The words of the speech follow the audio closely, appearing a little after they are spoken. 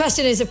The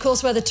question is, of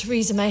course, whether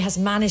Theresa May has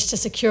managed to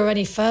secure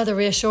any further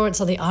reassurance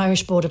on the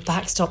Irish border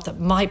backstop that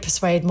might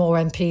persuade more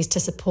MPs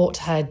to support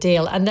her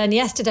deal. And then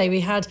yesterday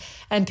we had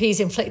MPs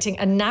inflicting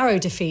a narrow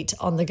defeat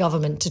on the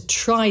government to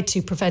try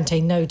to prevent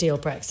a no-deal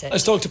Brexit.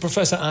 Let's talk to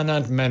Professor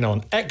Anand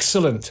Menon.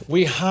 Excellent.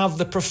 We have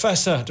the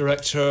Professor,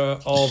 Director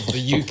of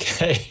the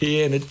UK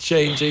in a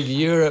changing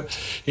Europe.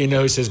 He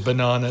knows his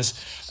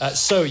bananas.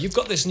 So you've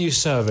got this new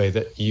survey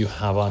that you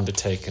have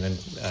undertaken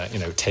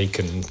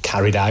and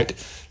carried out.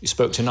 You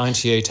spoke to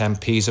 98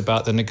 MPs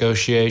about the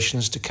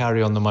negotiations to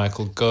carry on the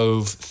Michael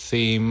Gove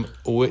theme.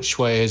 Which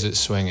way is it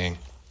swinging?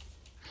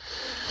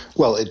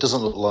 Well, it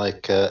doesn't look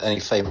like any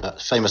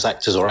famous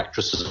actors or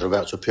actresses are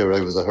about to appear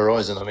over the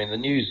horizon. I mean, the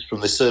news from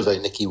this survey,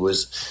 Nicky,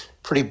 was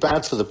pretty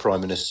bad for the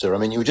Prime Minister. I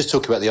mean, you were just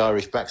talking about the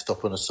Irish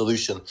backstop and a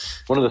solution.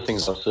 One of the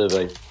things our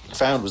survey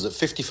found was that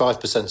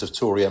 55% of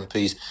Tory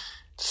MPs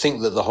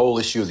think that the whole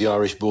issue of the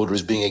Irish border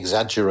is being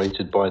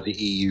exaggerated by the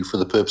EU for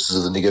the purposes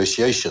of the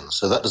negotiations.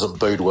 So that doesn't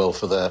bode well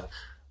for their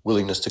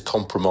willingness to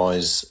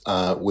compromise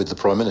with the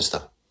Prime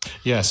Minister.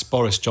 Yes,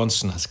 Boris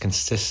Johnson has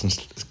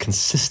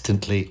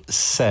consistently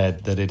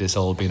said that it has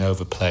all been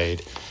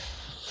overplayed,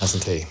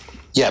 hasn't he?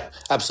 Yeah,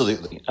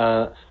 absolutely.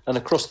 And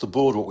across the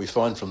board, what we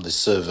find from this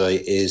survey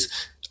is,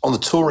 on the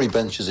Tory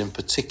benches in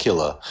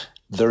particular,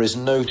 there is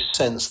no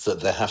sense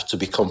that there have to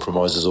be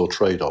compromises or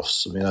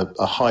trade-offs. I mean,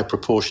 a high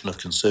proportion of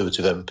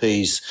Conservative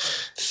MPs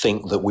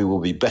think that we will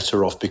be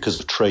better off because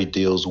of trade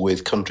deals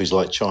with countries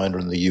like China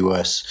and the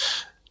US,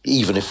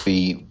 even if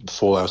we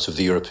fall out of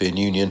the European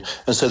Union.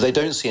 And so they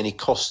don't see any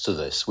cost to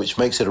this, which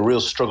makes it a real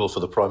struggle for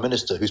the Prime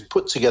Minister, who's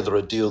put together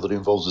a deal that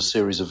involves a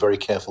series of very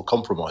careful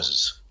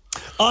compromises.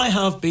 I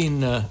have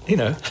been,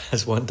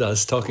 as one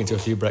does, talking to a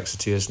few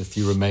Brexiteers and a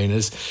few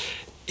Remainers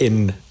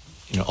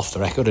off the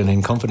record and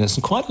in confidence,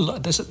 and quite a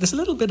lot. There's a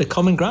little bit of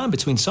common ground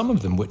between some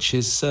of them, which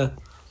is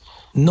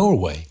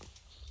Norway.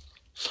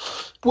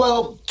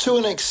 Well, to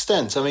an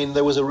extent. I mean,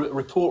 there was a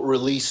report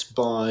released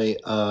by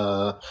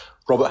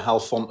Robert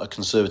Halfont, a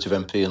Conservative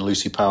MP, and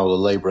Lucy Powell, a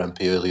Labour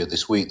MP, earlier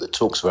this week that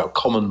talks about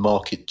Common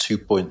Market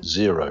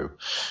 2.0,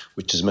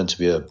 which is meant to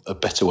be a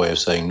better way of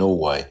saying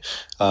Norway.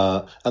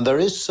 And there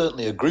is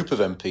certainly a group of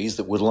MPs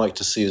that would like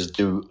to see us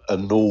do a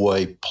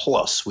Norway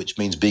plus, which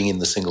means being in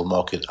the single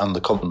market and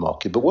the common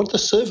market. But what the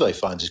survey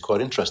finds is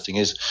quite interesting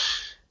is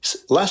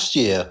last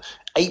year,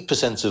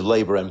 8% of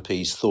Labour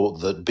MPs thought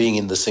that being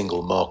in the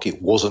single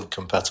market wasn't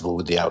compatible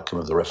with the outcome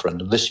of the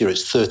referendum. This year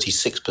it's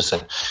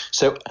 36%.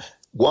 So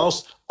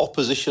whilst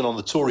opposition on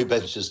the Tory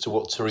benches to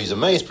what Theresa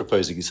May is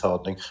proposing is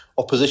hardening,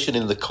 opposition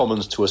in the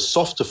Commons to a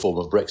softer form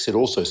of Brexit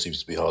also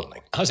seems to be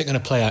hardening. How's it going to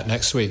play out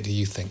next week, do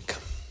you think?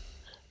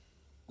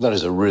 That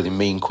is a really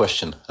mean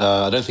question.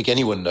 I don't think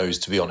anyone knows,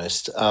 to be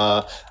honest.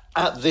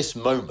 At this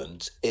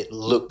moment, it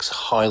looks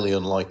highly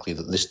unlikely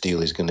that this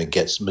deal is going to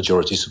get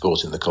majority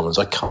support in the Commons.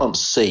 I can't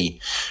see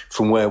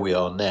from where we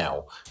are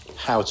now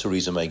how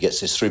Theresa May gets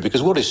this through,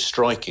 because what is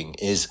striking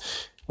is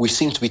we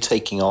seem to be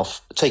taking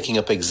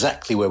up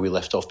exactly where we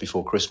left off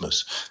before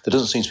Christmas. There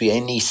doesn't seem to be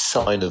any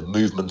sign of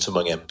movement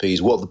among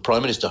MPs. What the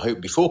Prime Minister hoped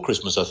before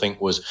Christmas, I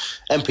think, was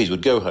MPs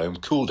would go home,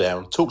 cool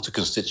down, talk to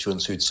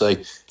constituents who'd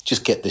say,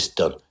 just get this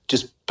done,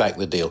 just back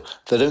the deal.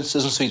 There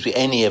doesn't seem to be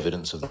any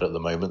evidence of that at the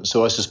moment,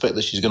 so I suspect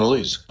that she's going to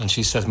lose. And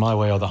she says my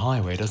way or the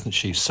highway, doesn't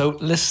she? So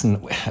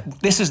listen,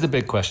 this is the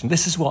big question.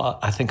 This is what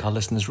I think our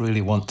listeners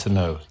really want to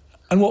know.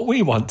 And what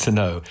we want to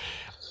know,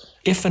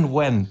 if and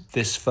when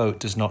this vote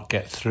does not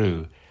get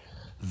through,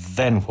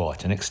 then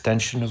what? An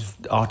extension of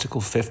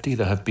Article 50?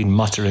 There have been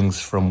mutterings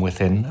from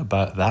within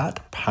about that,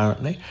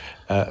 apparently.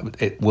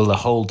 Will the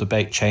whole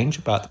debate change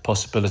about the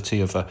possibility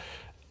of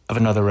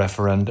another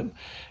referendum?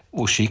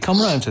 Will she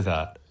come round to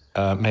that?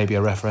 Maybe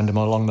a referendum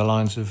along the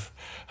lines of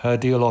her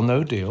deal or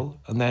no deal,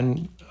 and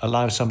then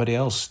allow somebody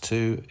else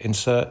to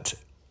insert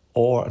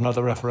or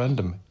another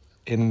referendum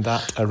in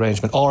that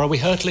arrangement? Or are we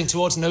hurtling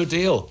towards no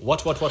deal?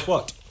 What?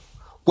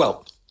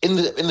 Well, in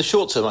the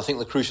short term, I think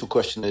the crucial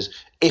question is,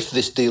 if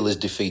this deal is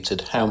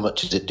defeated, how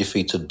much is it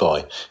defeated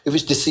by? If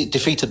it's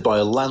defeated by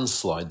a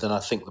landslide, then I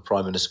think the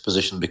Prime Minister's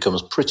position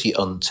becomes pretty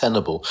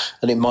untenable.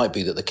 And it might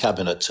be that the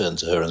Cabinet turn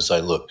to her and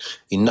say, look,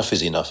 enough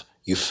is enough.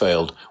 You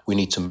failed. We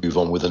need to move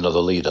on with another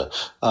leader.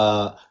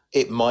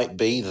 It might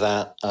be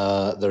that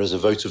there is a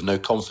vote of no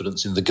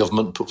confidence in the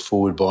government put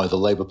forward by the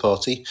Labour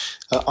Party.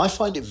 I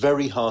find it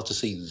very hard to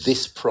see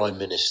this Prime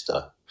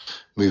Minister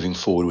moving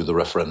forward with the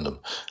referendum.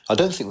 I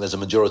don't think there's a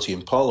majority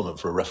in Parliament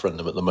for a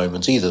referendum at the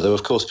moment either, though,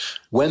 of course,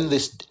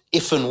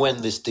 if and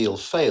when this deal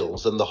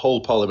fails, then the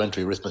whole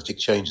parliamentary arithmetic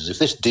changes. If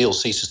this deal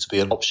ceases to be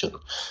an option,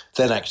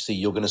 then actually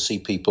you're going to see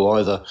people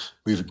either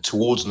moving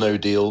towards no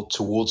deal,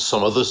 towards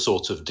some other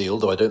sort of deal,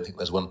 though I don't think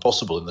there's one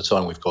possible in the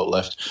time we've got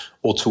left,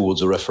 or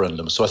towards a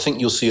referendum. So I think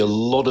you'll see a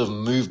lot of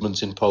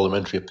movement in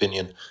parliamentary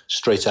opinion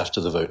straight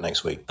after the vote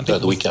next week,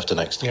 the week after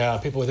next. Yeah,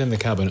 people within the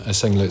Cabinet are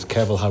saying, look,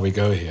 careful how we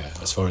go here,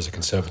 as far as the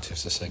Conservatives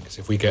Professor Singh, because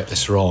if we get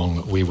this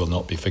wrong, we will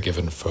not be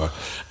forgiven for,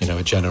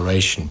 a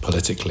generation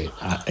politically.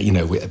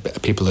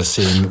 People are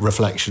seeing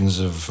reflections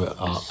of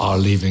our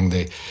leaving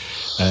the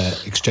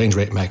exchange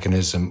rate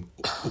mechanism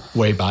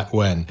way back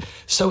when.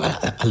 So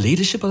a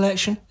leadership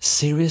election,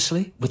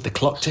 seriously, with the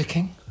clock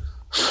ticking?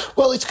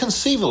 Well, it's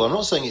conceivable. I'm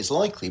not saying it's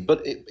likely,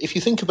 but if you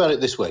think about it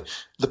this way,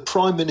 the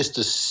Prime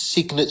Minister's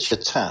signature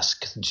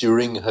task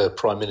during her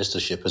Prime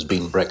Ministership has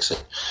been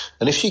Brexit.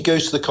 And if she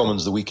goes to the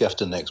Commons the week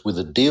after next with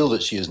a deal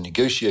that she has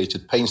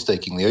negotiated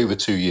painstakingly over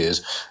 2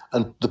 years,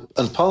 and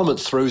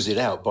Parliament throws it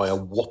out by a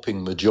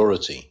whopping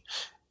majority,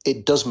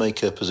 it does make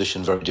her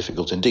position very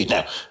difficult indeed.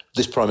 Now,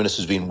 this Prime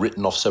Minister has been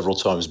written off several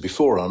times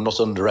before, and I'm not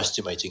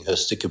underestimating her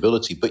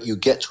stickability, but you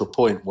get to a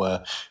point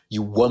where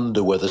you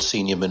wonder whether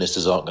senior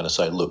ministers aren't going to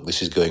say, look,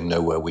 this is going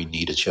nowhere, we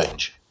need a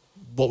change.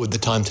 What would the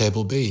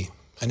timetable be?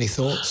 Any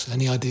thoughts?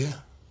 Any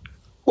idea?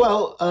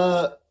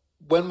 Well,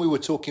 when we were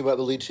talking about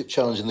the leadership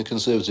challenge in the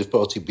Conservative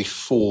Party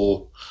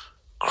before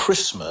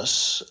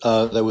Christmas,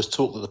 there was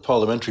talk that the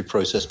parliamentary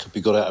process could be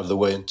got out of the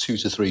way in 2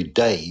 to 3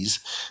 days,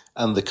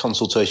 and the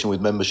consultation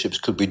with memberships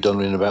could be done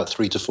in about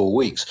 3 to 4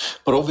 weeks.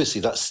 But obviously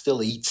that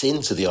still eats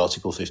into the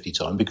Article 50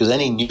 time, because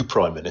any new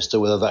Prime Minister,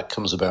 whether that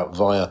comes about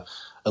via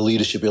a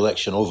leadership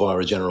election or via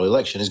a general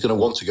election, is going to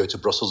want to go to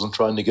Brussels and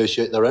try and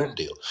negotiate their own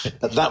deal.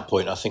 At that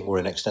point, I think we're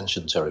in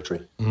extension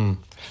territory.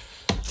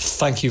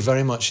 Thank you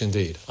very much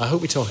indeed. I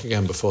hope we talk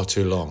again before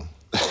too long.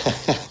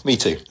 Me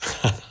too.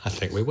 I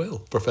think we will.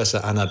 Professor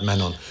Anand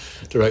Menon,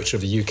 Director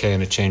of the UK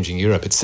and a Changing Europe. It's